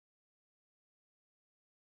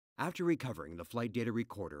After recovering the flight data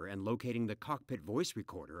recorder and locating the cockpit voice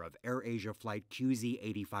recorder of AirAsia Flight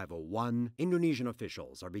QZ8501, Indonesian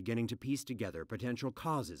officials are beginning to piece together potential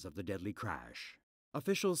causes of the deadly crash.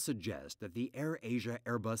 Officials suggest that the AirAsia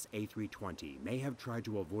Airbus A320 may have tried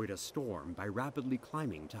to avoid a storm by rapidly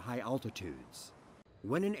climbing to high altitudes.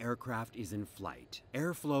 When an aircraft is in flight,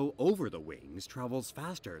 airflow over the wings travels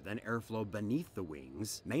faster than airflow beneath the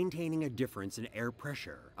wings, maintaining a difference in air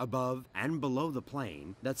pressure above and below the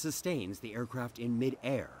plane that sustains the aircraft in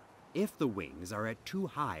midair. If the wings are at too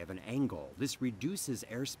high of an angle, this reduces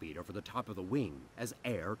airspeed over the top of the wing, as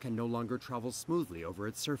air can no longer travel smoothly over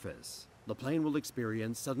its surface. The plane will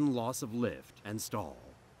experience sudden loss of lift and stall.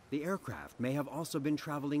 The aircraft may have also been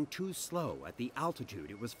traveling too slow at the altitude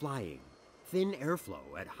it was flying. Thin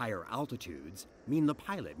airflow at higher altitudes mean the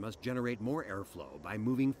pilot must generate more airflow by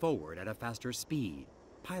moving forward at a faster speed.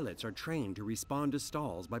 Pilots are trained to respond to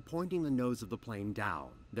stalls by pointing the nose of the plane down,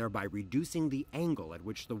 thereby reducing the angle at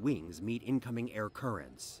which the wings meet incoming air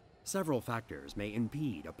currents. Several factors may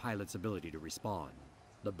impede a pilot's ability to respond.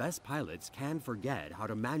 The best pilots can forget how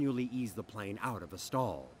to manually ease the plane out of a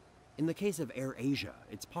stall. In the case of AirAsia,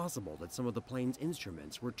 it's possible that some of the plane's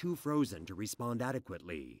instruments were too frozen to respond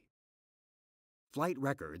adequately. Flight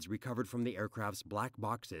records recovered from the aircraft's black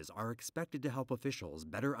boxes are expected to help officials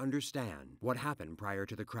better understand what happened prior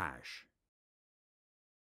to the crash.